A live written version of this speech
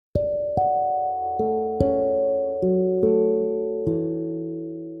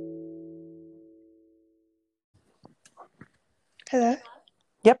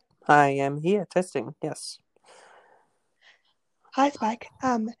I am here testing. Yes. Hi, Spike.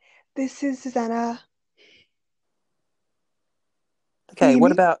 This is Susanna. Can you Okay. hear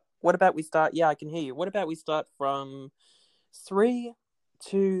What me? about what about we start? Yeah, I can hear you. What about we start from three,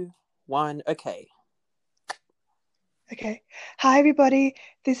 two, one. Okay. Okay. Hi, everybody.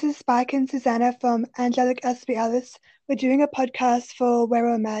 This is Spike and Susanna from Angelic Aspie Alice. We're doing a podcast for Where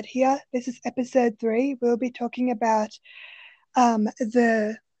We're Mad here. This is episode 3. We'll be talking about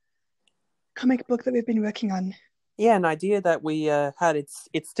the comic book that we've been working on. Yeah, an idea that we had.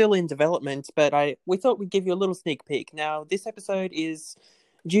 It's still in development, but I we thought we'd give you a little sneak peek. Now, this episode is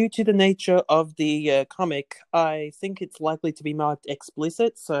due to the nature of the comic. I think it's likely to be marked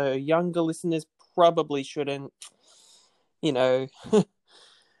explicit, so younger listeners probably shouldn't. You know,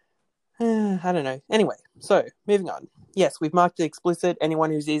 I don't know. Anyway, so moving on. Yes, we've marked it explicit.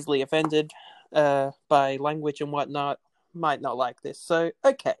 Anyone who's easily offended by language and whatnot might not like this. So,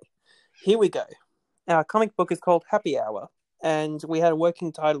 okay, here we go. Our comic book is called Happy Hour, and we had a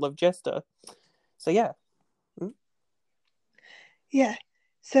working title of Jester. So, yeah. Yeah.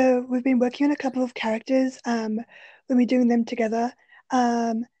 So we've been working on a couple of characters when we're doing them together.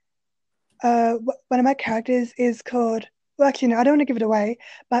 Um, one of my characters is called, well, actually, no, I don't want to give it away,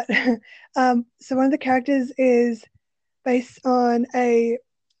 but so one of the characters is based on a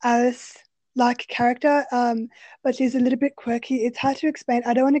Alice like character, but she's a little bit quirky. It's hard to explain.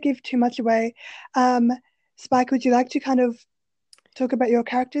 I don't want to give too much away. Um, Spike, would you like to kind of talk about your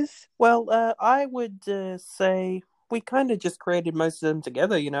characters? Well, I would say we kind of just created most of them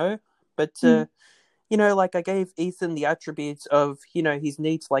together, but Mm, like I gave Ethan the attributes of, his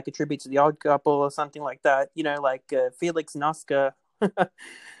needs, like attributes of the Odd Couple or something like that. Like Felix and Oscar.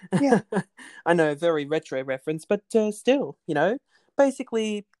 yeah, I know, very retro reference, but still,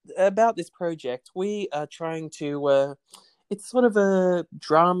 basically about this project, we are trying to. It's sort of a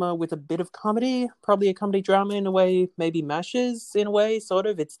drama with a bit of comedy, probably a comedy drama in a way, maybe mashes in a way, sort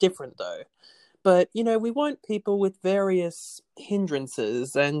of. It's different though. But we want people with various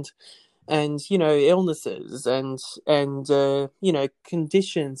hindrances and illnesses and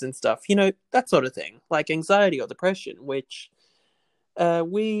conditions and stuff, that sort of thing, like anxiety or depression, which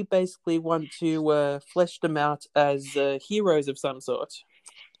we basically want to flesh them out as heroes of some sort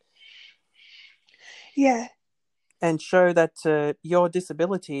yeah, and show that your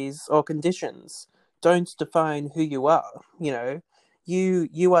disabilities or conditions don't define who you are.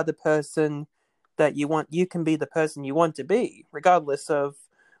 You are the person that you want. You can be the person you want to be, regardless of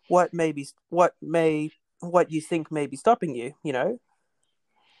what you think may be stopping you.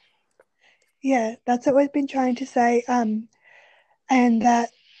 yeah. That's what we've been trying to say. And that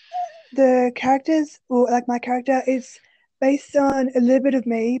the characters, or like my character, is based on a little bit of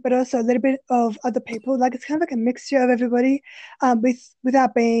me, but also a little bit of other people. Like it's kind of like a mixture of everybody,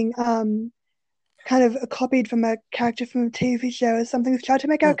 without being kind of copied from a character from a TV show or something. We've tried to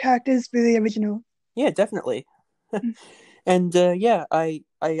make our Mm, characters really original. yeah, definitely. Mm. And yeah,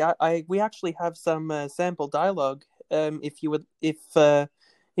 we actually have some sample dialogue. If you're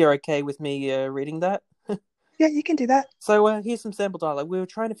okay with me reading that. Yeah, you can do that. So here's some sample dialogue. We were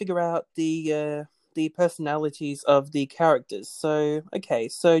trying to figure out the personalities of the characters. So okay,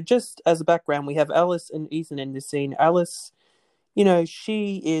 so just as a background, we have Alice and Ethan in this scene. Alice,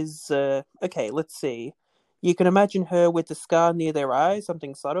 she is okay. Let's see. You can imagine her with the scar near their eye,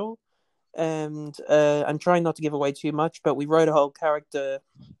 something subtle. And I'm trying not to give away too much, but we wrote a whole character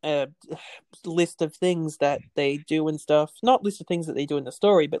uh, list of things that they do and stuff. Not list of things that they do in the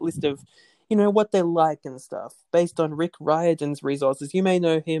story, but list of, what they like and stuff, based on Rick Riordan's resources. You may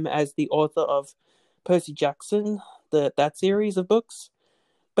know him as the author of Percy Jackson, that series of books.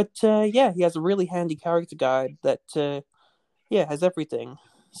 But yeah, he has a really handy character guide that yeah has everything.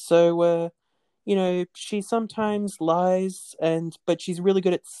 So she sometimes lies, but she's really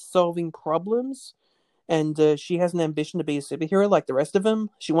good at solving problems. And she has an ambition to be a superhero like the rest of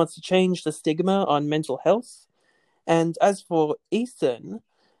them. She wants to change the stigma on mental health. And as for Ethan,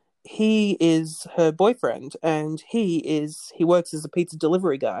 he is her boyfriend, and he works as a pizza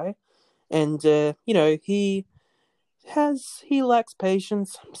delivery guy. And he lacks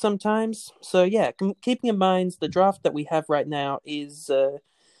patience sometimes. So yeah, keeping in mind the draft that we have right now is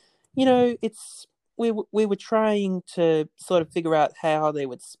it's we were trying to sort of figure out how they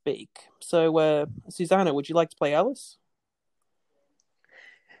would speak. So, Susanna, would you like to play Alice?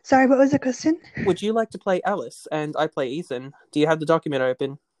 Sorry, what was the question? Would you like to play Alice and I play Ethan? Do you have the document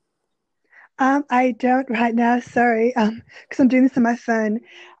open I don't right now. Sorry, because I'm doing this on my phone.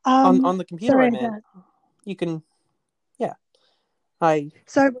 on the computer? I Sorry meant about. you can. Yeah, I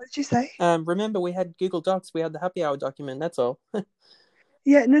Sorry, what did you say? remember we had Google Docs. We had the happy hour document. That's all.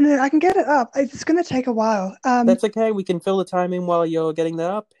 Yeah, no, I can get it up. It's gonna take a while. That's okay. We can fill the time in while you're getting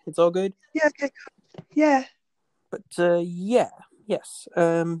that up. It's all good. Yeah, okay, cool. Yeah, But yeah, yes.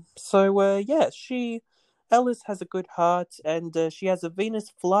 Yeah, she Alice has a good heart, and she has a Venus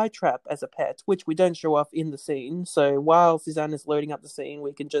flytrap as a pet, which we don't show off in the scene. So while Susanna's loading up the scene,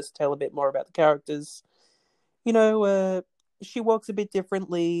 we can just tell a bit more about the characters. You know, she walks a bit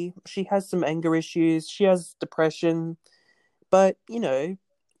differently. She has some anger issues. She has depression, but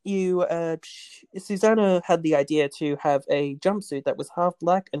Susanna had the idea to have a jumpsuit that was half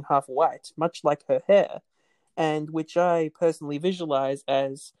black and half white, much like her hair, and which I personally visualize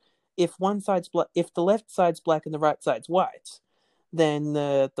as if the left side's black and the right side's white, then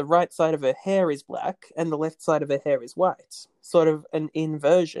the right side of her hair is black and the left side of her hair is white. Sort of an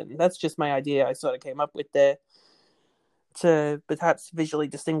inversion. That's just my idea I sort of came up with there to perhaps visually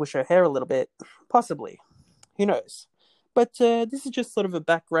distinguish her hair a little bit. Possibly. Who knows? But this is just sort of a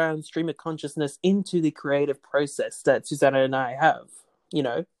background stream of consciousness into the creative process that Susanna and I have, you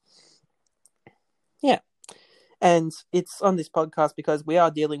know? Yeah. And it's on this podcast because we are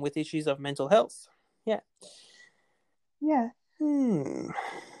dealing with issues of mental health. Yeah. yeah. Hmm.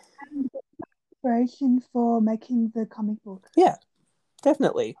 And inspiration for making the comic book. Yeah,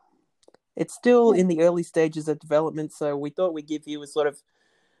 definitely. It's still Yeah. in the early stages of development, so we thought we'd give you a sort of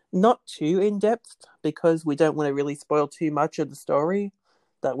not too in depth because we don't want to really spoil too much of the story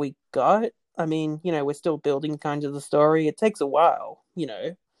that we got. I mean, we're still building kind of the story. It takes a while,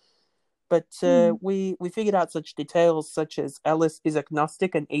 but Mm. we figured out such details such as Alice is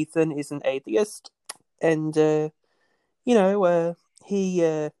agnostic and Ethan is an atheist, and you know,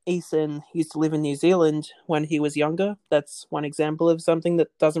 Ethan used to live in New Zealand when he was younger. That's one example of something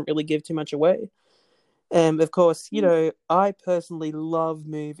that doesn't really give too much away. Of course, I personally love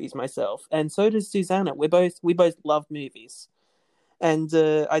movies myself, and so does Susanna. We both love movies, and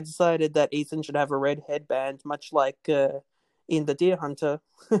I decided that Ethan should have a red headband, much like in The Deer Hunter,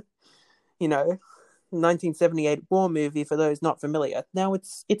 you know, 1978 war movie. For those not familiar, now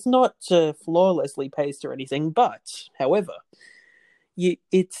it's not flawlessly paced or anything, but however,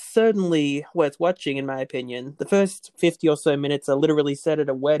 it's certainly worth watching, in my opinion. The first 50 or so minutes are literally set at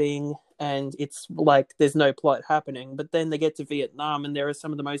a wedding, and it's like there's no plot happening. But then they get to Vietnam, and there are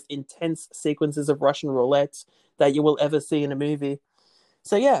some of the most intense sequences of Russian roulette that you will ever see in a movie.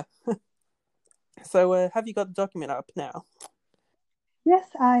 So, yeah. So, have you got the document up now? Yes,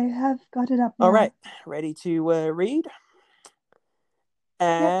 I have got it up All right. now. Ready to read?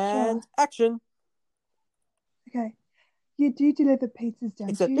 Yep, sure. And action. Okay. You do deliver pizzas, don't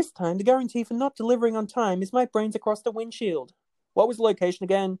Except you? this time, the guarantee for not delivering on time is my brains across the windshield. What was the location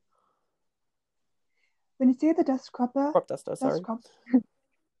again? When you see the Crop duster, dust sorry. crop,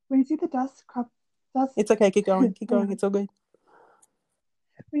 when you see the dust, It's okay. Keep going. Keep hang going. on. It's all good.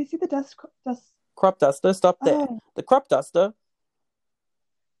 When you see the Crop duster. Stop there. oh, The crop duster.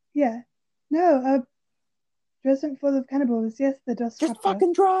 yeah. No, wasn't full of cannibals. Yes, the dust Just cropper.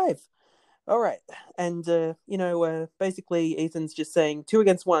 fucking drive. All right. And basically, Ethan's just saying 2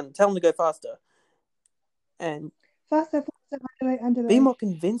 against 1. Tell him to go faster. And Faster, faster, underway, be underway. more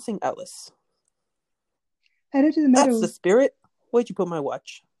convincing, Alice. Headed to the That's the middle. spirit. Where'd you put my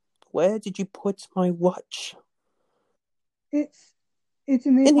watch? Where did you put my watch? It's it's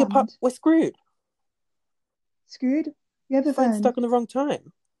in the In the apartment. apartment. We're screwed. Screwed. You have the Phone's phone. stuck on the wrong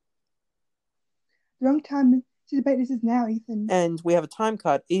time. Wrong time to debate this is now, Ethan. And we have a time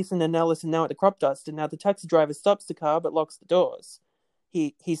card. Ethan and Alice are now at the crop duster. Now the taxi driver stops the car but locks the doors.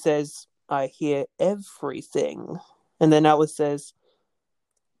 He says, I hear everything. And then Alice says,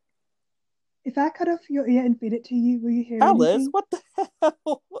 If I cut off your ear and feed it to you, will you hear Alice, anything? what the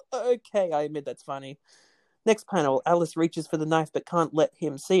hell? Okay, I admit that's funny. Next panel, Alice reaches for the knife but can't let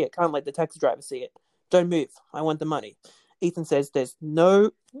him see it, can't let the taxi driver see it. Don't move. I want the money. Ethan says there's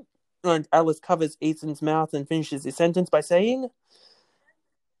no. And Alice covers Ethan's mouth and finishes his sentence by saying,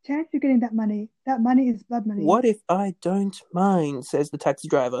 Chance you're getting that money. That money is blood money. What if I don't mind? Says the taxi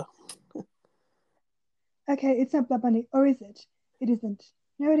driver. Okay, it's not blood money, or is it? It isn't.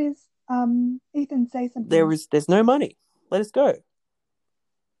 No, it is. Ethan, say something. There's no money. Let us go.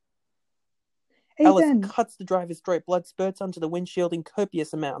 Alice Ethan! cuts the driver's throat. Blood spurts onto the windshield in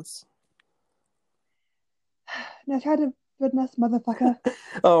copious amounts. Now try to goodness, motherfucker.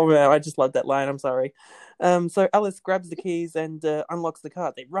 Oh man, I just love that line. I'm sorry. So Alice grabs the keys and unlocks the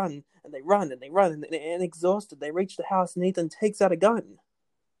car. They run and they run and they run and exhausted, they reach the house and Ethan takes out a gun.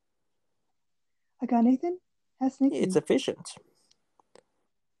 A gun, Ethan? How It's sneaky. efficient.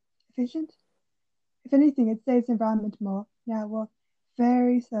 Efficient? If anything, it saves the environment more. Now walk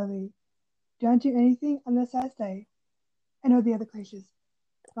very slowly. Don't do anything unless I say. And all the other cliches.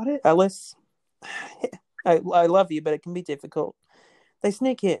 Got it? Alice, I love you, but it can be difficult. They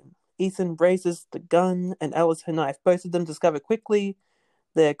sneak in. Ethan raises the gun and Alice her knife. Both of them discover quickly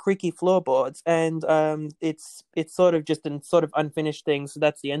their creaky floorboards, and it's sort of just an sort of unfinished thing. So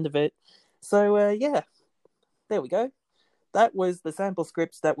that's the end of it. So yeah, there we go. That was the sample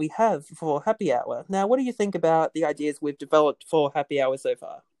scripts that we have for Happy Hour. Now, what do you think about the ideas we've developed for Happy Hour so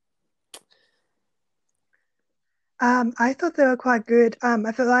far? I thought they were quite good.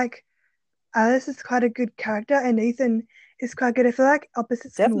 I feel like Alice is quite a good character, and Ethan is quite good. I feel like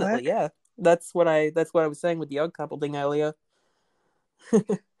opposites can Definitely, work. yeah. That's what I was saying with the odd couple thing earlier.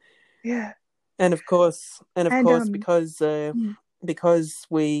 Yeah, And of course, and mm, because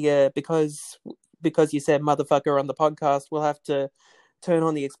we because you said motherfucker on the podcast, we'll have to turn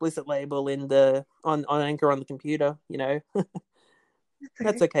on the explicit label in the on Anchor on the computer. that's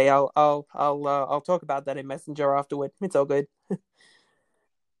That's okay. okay. I'll talk about that in Messenger afterward. It's all good.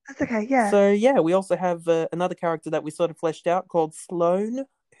 That's okay. Yeah. So yeah, we also have another character that we sort of fleshed out called Sloane,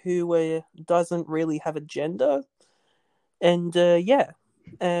 who doesn't really have a gender, and yeah,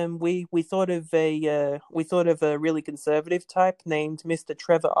 we thought of a really conservative type named Mr.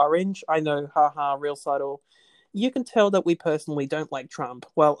 Trevor Orange. I know, haha, real subtle. You can tell that we personally don't like Trump.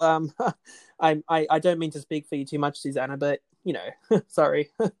 Well, I don't mean to speak for you too much, Susanna, but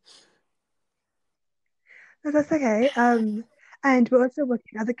sorry. No, that's okay. And we're also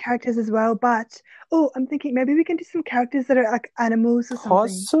working on other characters as well. But oh, I'm thinking maybe we can do some characters that are like animals or something.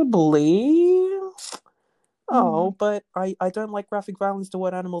 Possibly. Oh, Mm. but I don't like graphic violence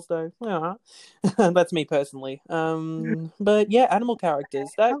toward animals though. Yeah. That's me personally. But yeah, animal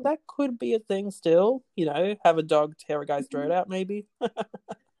characters. That Oh, that could be a thing still, have a dog tear a guy's throat mhm. out maybe.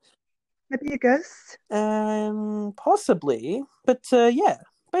 Maybe a ghost. Possibly. But yeah,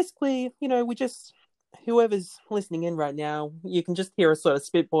 basically, we just whoever's listening in right now, you can just hear us sort of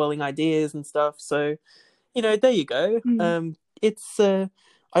spitballing ideas and stuff. So there you go. Mm. It's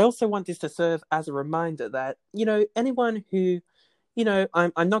I also want this to serve as a reminder that, anyone who,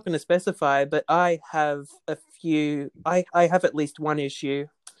 I'm not going to specify, but I have at least one issue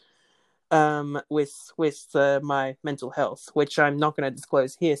with my mental health, which I'm not going to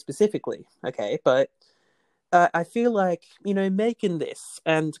disclose here specifically, okay? But I feel like, making this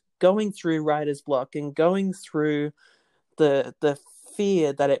and going through writer's block and going through the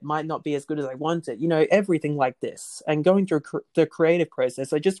fear that it might not be as good as I want it, everything like this, and going through the creative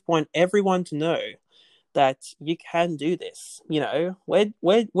process. I just want everyone to know that you can do this.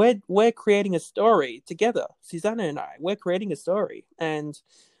 We're creating a story together, Susanna and I. We're creating a story, and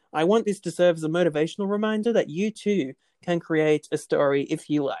I want this to serve as a motivational reminder that you too can create a story if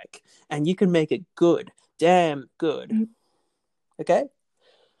you like, and you can make it good, damn good. Mm. Okay,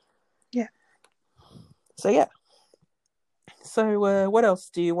 Yeah. so yeah. So, what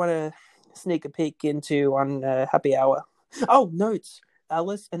else do you want to sneak a peek into on Happy Hour? Oh, notes.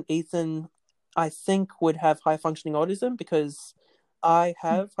 Alice and Ethan, I think, would have high functioning autism because I Mm.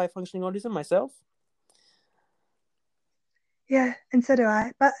 have high functioning autism myself. Yeah, and so do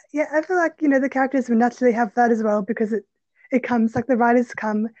I. But yeah, I feel like, the characters would naturally have that as well because it comes like the writers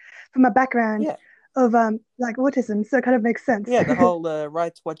come from a background Yeah, of like autism, so it kind of makes sense. yeah, the whole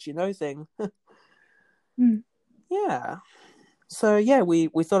write what you know thing. Mm. Yeah. So yeah, we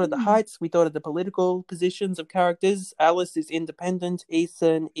thought of the Mm. heights, we thought of the political positions of characters. Alice is independent.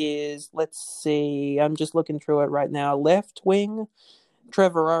 Ethan is, let's see, I'm just looking through it right now, left wing.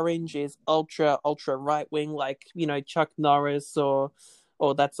 Trevor Orange is ultra right wing, like Chuck Norris or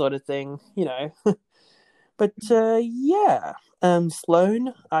that sort of thing. But yeah,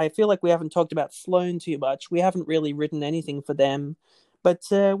 Sloane. I feel like we haven't talked about Sloane too much. We haven't really written anything for them, but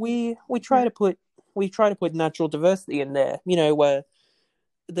we try Yeah. to put natural diversity in there. Where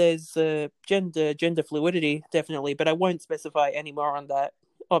there's gender fluidity definitely, but I won't specify any more on that.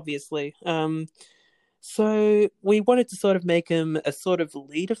 Obviously, so we wanted to sort of make him a sort of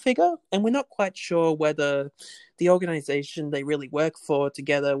leader figure, and we're not quite sure whether the organization they really work for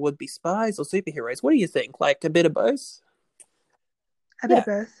together would be spies or superheroes. What do you think? Like a bit of both? A bit of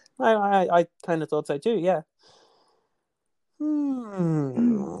Yeah, both. I kind of thought so too. Yeah. Mm.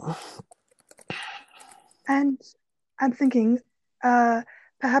 Hmm. And I'm thinking, uh,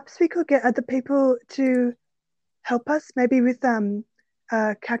 perhaps we could get other people to help us, maybe with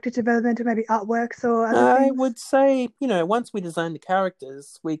character development or maybe artworks or other I things. would say, once we design the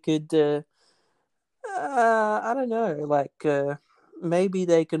characters, we could, I don't know, like, maybe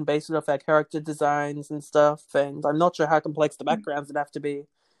they can base it off our character designs and stuff. And I'm not sure how complex the Mm. backgrounds would have to be.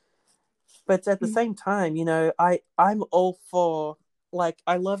 But at the Mm. same time, I'm all for like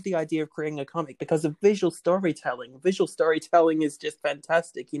I love the idea of creating a comic because of visual storytelling. Visual storytelling is just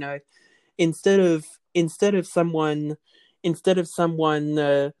fantastic. Instead of someone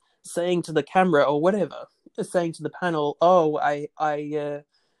saying to the camera or whatever, saying to the panel, "Oh, I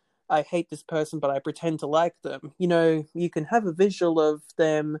hate this person, but I pretend to like them." You can have a visual of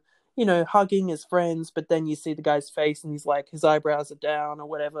them, hugging as friends, but then you see the guy's face and he's like, his eyebrows are down or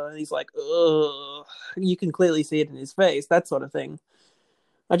whatever, and he's like, ugh. You can clearly see it in his face, that sort of thing.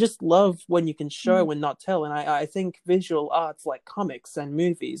 I just love when you can Mm. show and not tell, and I think visual arts like comics and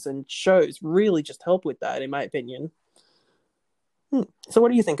movies and shows really just help with that, in my opinion. So, what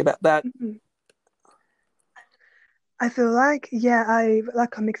do you think about that? Mhm. I feel like, yeah, I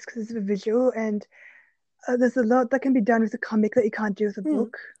like comics because it's a visual, and there's a lot that can be done with a comic that you can't do with a Hmm.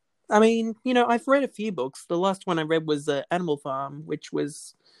 book. I mean, I've read a few books. The last one I read was Animal Farm, which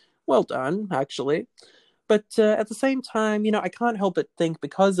was well done, actually. But at the same time, I can't help but think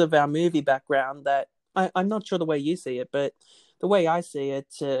because of our movie background that I'm not sure the way you see it, but the way I see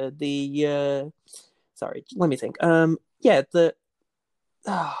it, sorry, let me think. Yeah,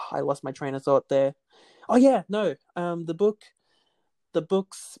 I lost my train of thought there. Oh yeah, no. The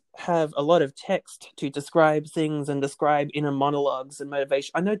books have a lot of text to describe things and describe inner monologues and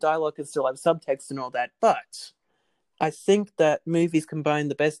motivation. I know dialogue can still have subtext and all that, but I think that movies combine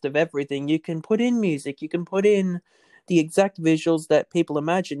the best of everything. You can put in music, you can put in the exact visuals that people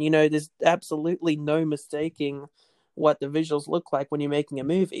imagine. There's absolutely no mistaking what the visuals look like when you're making a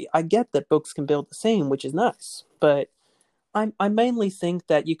movie. I get that books can build the scene, which is nice, but I mainly think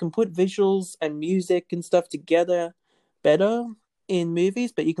that you can put visuals and music and stuff together better in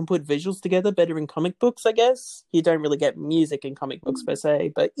movies, but you can put visuals together better in comic books, I guess. You don't really get music in comic books per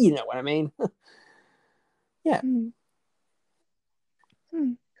se, but you know what I mean. Yeah. Mm.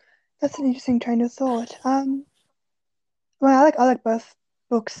 Mm. That's an interesting train of thought. Well, I like both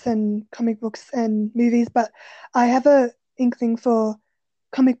books and comic books and movies, but I have a inkling for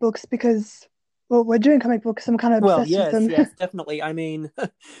comic books because, well, we're doing comic books. I'm kind of Well, obsessed with yes, them. yes, definitely. I mean,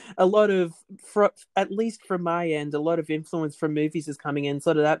 a lot of, at least from my end, a lot of influence from movies is coming in,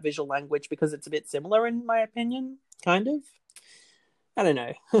 sort of that visual language, because it's a bit similar, in my opinion, kind of. I don't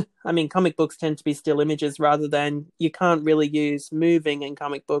know. I mean, comic books tend to be still images rather than you can't really use moving in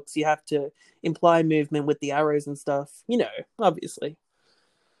comic books. You have to imply movement with the arrows and stuff, obviously.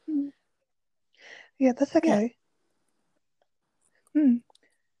 Mm. Yeah, that's Yeah. okay. Mm.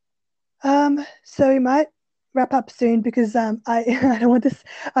 So we might wrap up soon because I I don't want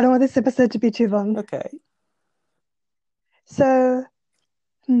this episode to be too long. Okay. So,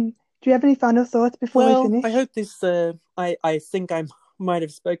 do you have any final thoughts before we Well, I finish? hope this. I think I might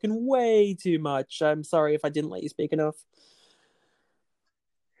have spoken way too much. I'm sorry if I didn't let you speak enough.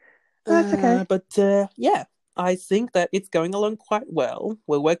 Oh, that's okay. But yeah, I think that it's going along quite well.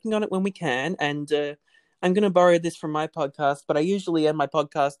 We're working on it when we can, and I'm going to borrow this from my podcast. But I usually end my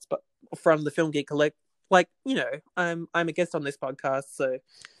podcasts, but from the Film Geek Collect. Like I'm a guest on this podcast, so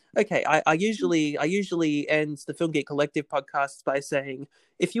okay. I usually end the Film Geek Collective podcasts by saying,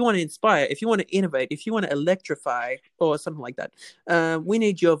 if you want to inspire, if you want to innovate, if you want to electrify, or something like that, we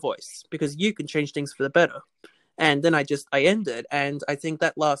need your voice because you can change things for the better. And then I end it, and I think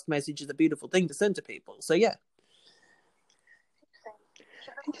that last message is a beautiful thing to send to people. So yeah.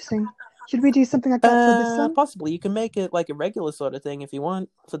 Interesting. Should we do something like that for this one? Possibly you can make it like a regular sort of thing if you want.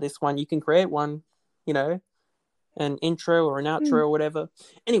 For this one, you can create one, you know, an intro or an outro Hmm. or whatever.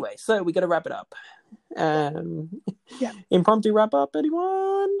 Anyway, so we got to wrap it up. Um, Yeah. Impromptu wrap up,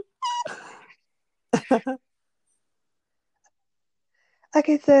 anyone?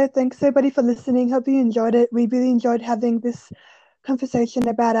 Okay, so thanks everybody for listening. Hope you enjoyed it. We really enjoyed having this conversation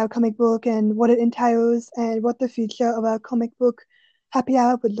about our comic book and what it entails and what the future of our comic book happy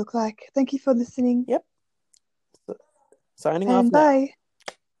hour would look like. Thank you for listening Yep. Signing off and now. bye.